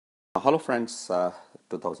Hello friends,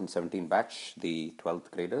 2017 batch, the 12th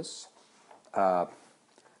graders. Uh,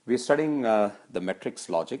 we're studying the matrix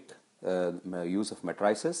logic, use of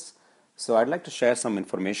matrices. So I'd like to share some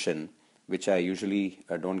information which I usually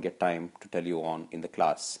don't get time to tell you on in the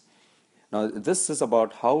class. Now this is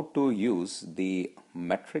about how to use the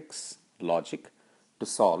matrix logic to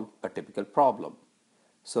solve a typical problem.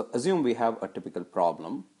 So assume we have a typical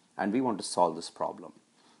problem and we want to solve this problem.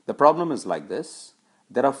 The problem is like this.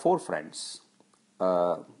 There are four friends.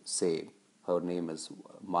 Say her name is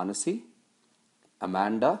Manasi,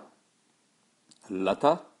 Amanda,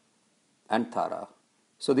 Lata, and Tara.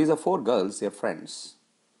 So these are four girls, they're friends.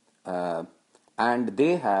 Uh, and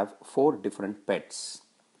they have four different pets.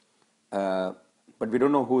 Uh, but we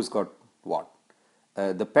don't know who's got what.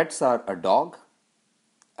 The pets are a dog,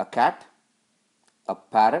 a cat, a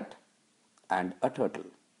parrot, and a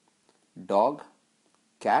turtle. Dog,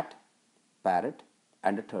 cat, parrot,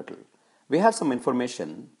 and a turtle. We have some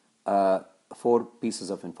information, four pieces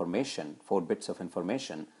of information, four bits of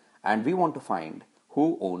information, and we want to find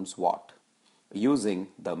who owns what using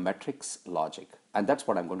the matrix logic. And that's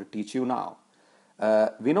what I'm going to teach you now.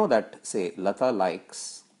 We know that, say, Lata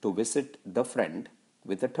likes to visit the friend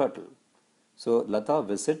with a turtle. So Lata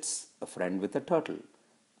visits a friend with a turtle.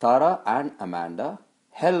 Tara and Amanda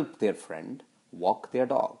help their friend walk her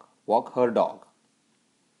dog.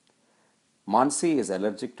 Mansi is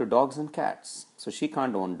allergic to dogs and cats, so she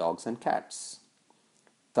can't own dogs and cats.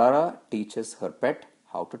 Tara teaches her pet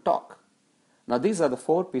how to talk. Now these are the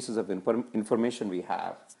four pieces of information we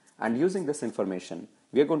have, and using this information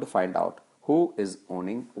we are going to find out who is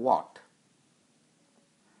owning what.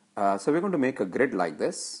 So we're going to make a grid like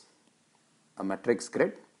this, a matrix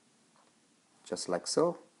grid, just like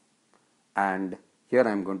so. And here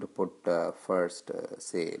I'm going to put first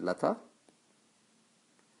say Lata,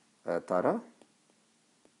 Tara,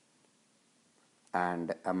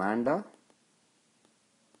 and Amanda,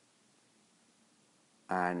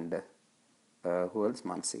 and who else?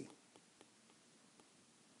 Mansi.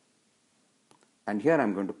 And here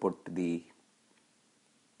I'm going to put the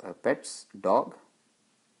pets, dog,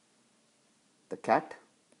 the cat,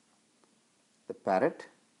 the parrot,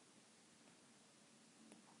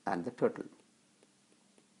 and the turtle.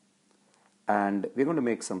 And we're going to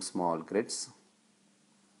make some small grids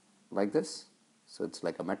like this. So it's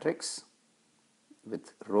like a matrix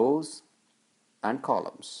with rows and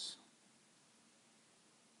columns.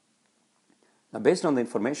 Now based on the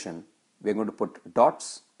information, we're going to put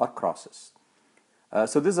dots or crosses.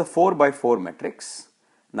 So this is a 4 by 4 matrix.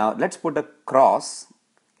 Now let's put a cross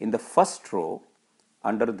in the first row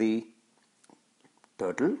under the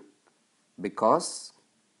turtle because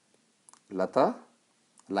Lata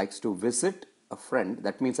likes to visit a friend.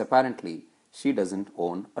 That means apparently she doesn't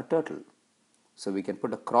own a turtle. So we can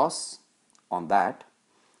put a cross on that.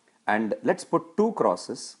 And let's put two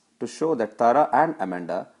crosses to show that Tara and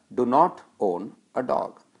Amanda do not own a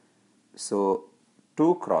dog. So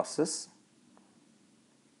two crosses,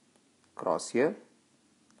 cross here,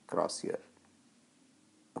 cross here.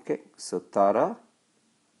 Okay, so Tara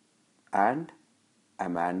and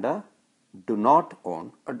Amanda do not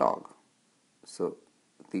own a dog. So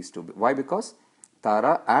these two, why? Because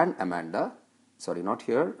Tara and Amanda, sorry, not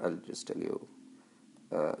here, I'll just tell you.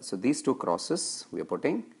 So these two crosses we are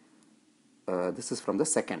putting, this is from the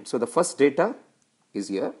second. So the first data is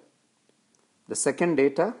here. The second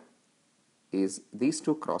data is these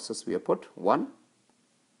two crosses we have put, 1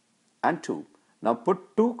 and 2. Now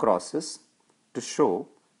put two crosses to show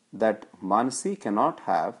that Manasi cannot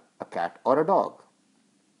have a cat or a dog.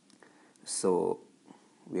 So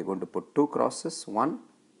we are going to put two crosses, 1,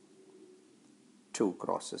 2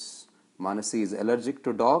 crosses. Manasi is allergic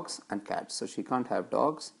to dogs and cats, so she can't have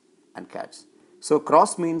dogs and cats. So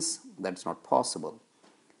cross means that's not possible.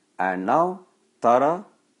 And now Tara,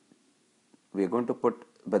 we are going to put,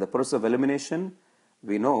 by the process of elimination,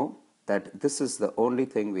 we know that this is the only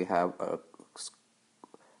thing we have.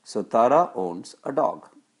 So Tara owns a dog.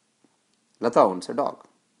 Lata owns a dog.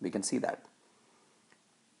 We can see that.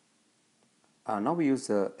 Now we use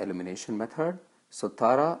the elimination method. So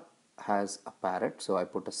Tara has a parrot, so I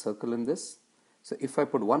put a circle in this. So if I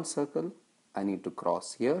put one circle, I need to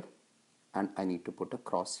cross here and I need to put a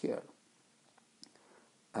cross here.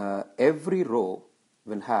 Every row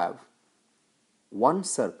will have one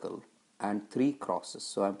circle and 3 crosses.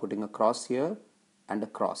 So I'm putting a cross here and a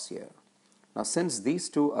cross here. Now since these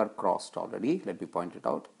two are crossed already, let me point it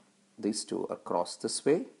out. These two are crossed this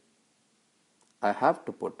way. I have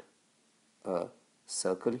to put a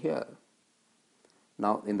circle here.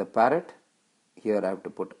 Now in the parrot, here I have to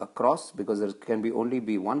put a cross because there can only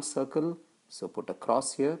be one circle. So put a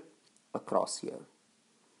cross here a cross here.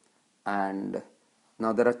 And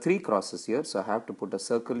now there are 3 crosses here, so I have to put a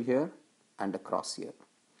circle here and a cross here.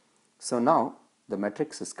 So now the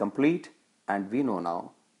matrix is complete, and we know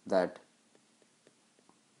now that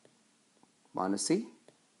Manasi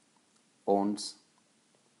owns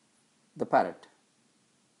the parrot.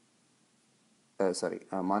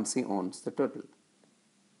 Manasi owns the turtle.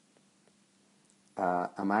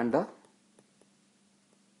 Amanda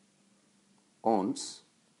owns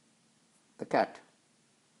the cat.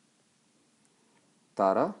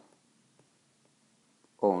 Tara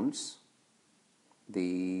owns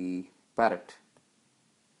the parrot,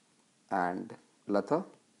 and Lata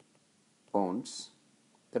owns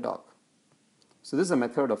the dog. So this is a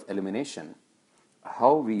method of elimination,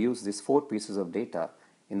 how we use these 4 pieces of data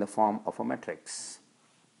in the form of a matrix.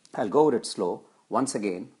 I'll go over it slow once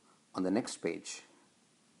again on the next page.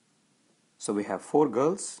 So we have 4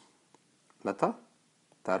 girls, Lata,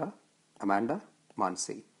 Tara, Amanda,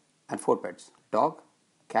 Mansi, and 4 pets, dog,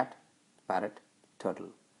 cat, parrot, turtle.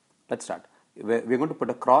 Let's start. We're going to put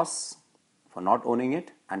a cross for not owning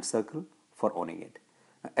it and circle for owning it.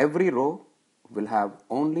 Now, every row will have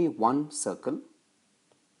only 1 circle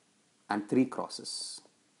and 3 crosses.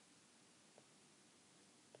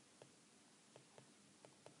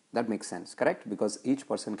 That makes sense, correct? Because each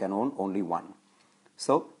person can own only 1.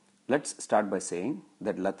 So let's start by saying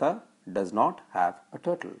that Lata does not have a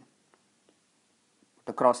turtle.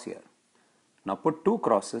 Put a cross here. Now put 2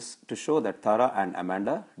 crosses to show that Tara and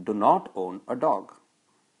Amanda do not own a dog.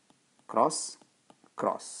 Cross,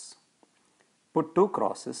 cross. Put 2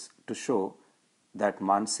 crosses to show that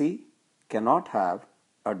Mansi cannot have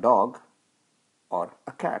a dog or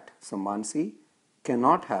a cat. So Mansi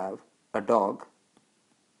cannot have a dog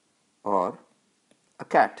or a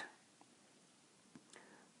cat.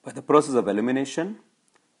 By the process of elimination,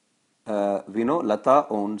 we know Lata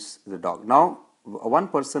owns the dog. Now, one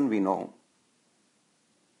person we know,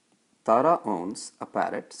 Tara owns a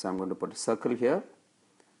parrot. So I'm going to put a circle here.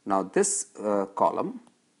 Now this column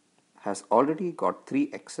has already got 3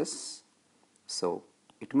 X's. So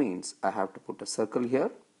it means I have to put a circle here.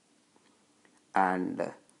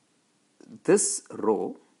 And this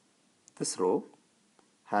row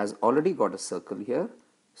has already got a circle here.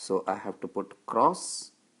 So I have to put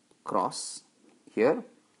cross, cross here.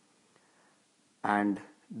 And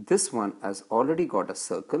this one has already got a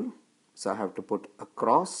circle. So I have to put a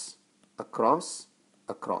cross, a cross,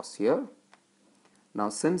 a cross here. Now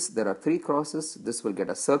since there are 3 crosses, this will get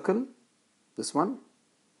a circle, this one,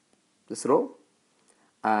 this row,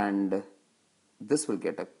 and this will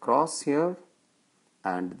get a cross here,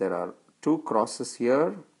 and there are 2 crosses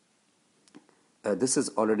here. This has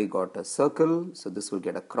already got a circle, so this will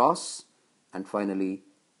get a cross, and finally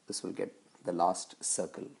this will get the last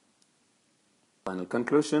circle. Final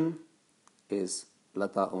conclusion is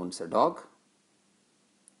Lata owns a dog,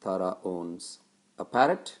 Tara owns a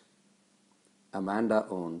parrot, Amanda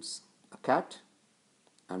owns a cat,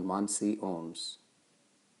 and Mansi owns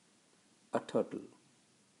a turtle.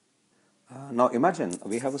 Now imagine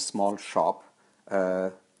we have a small shop.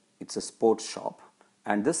 It's a sports shop,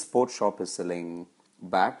 and this sports shop is selling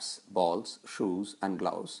bats, balls, shoes, and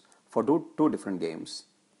gloves for two different games,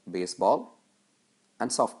 baseball and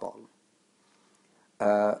softball.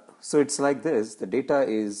 So it's like this. The data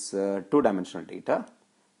is 2-dimensional data,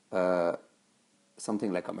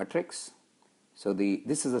 something like a matrix. So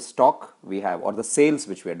this is the stock we have, or the sales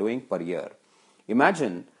which we are doing per year.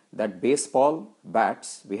 Imagine that baseball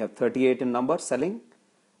bats, we have 38 in number selling,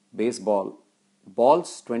 baseball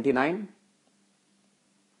balls 29,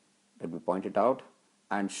 let me point it out,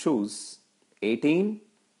 and shoes 18,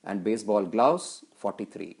 and baseball gloves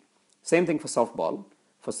 43. Same thing for softball.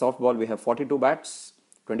 For softball we have 42 bats,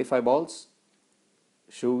 25 balls,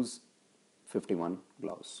 shoes, 51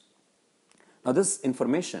 gloves. Now this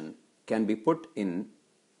information can be put in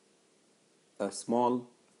a small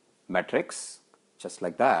matrix just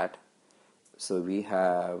like that. So we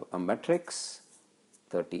have a matrix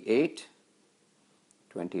 38,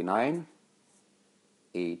 29,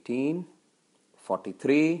 18,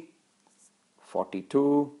 43,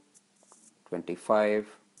 42, 25,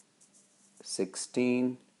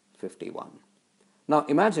 16, 51. Now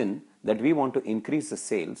imagine that we want to increase the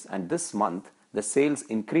sales, and this month the sales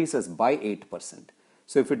increases by 8%.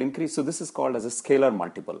 So if it increases, so this is called as a scalar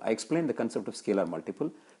multiple. I explained the concept of scalar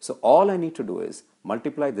multiple. So all I need to do is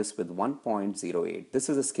multiply this with 1.08. This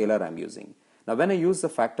is a scalar I'm using. Now when I use the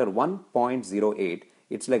factor 1.08,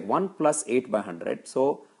 it's like 1 plus 8 by 100.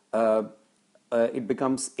 So it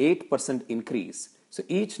becomes 8% increase. So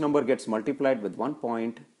each number gets multiplied with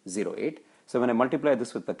 1.08. So when I multiply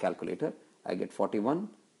this with the calculator, I get 41,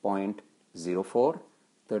 31.04,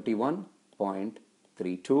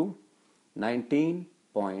 31.32,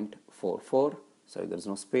 19.44. Sorry, there is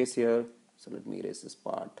no space here, so let me erase this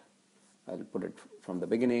part. I'll put it from the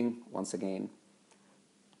beginning once again.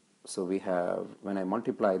 So we have, when I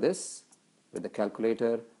multiply this with the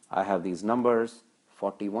calculator, I have these numbers: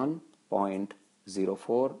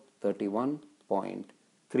 41.04,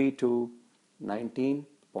 31.32,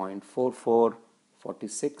 19.44,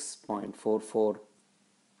 46.44,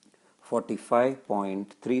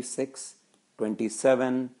 45.36,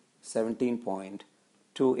 27,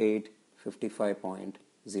 17.28,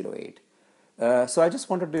 55.08. So I just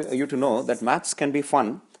wanted you to know that maths can be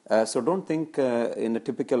fun. So don't think in a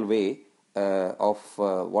typical way of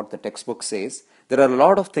what the textbook says. There are a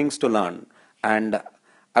lot of things to learn, and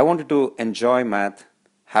I wanted to enjoy math,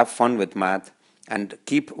 have fun with math, and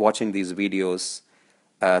keep watching these videos.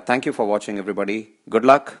 Thank you for watching, everybody. Good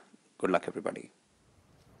luck. Good luck, everybody.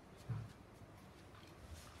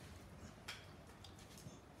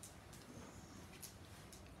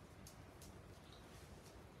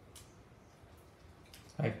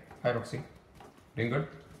 Hi, Roxy. Doing good?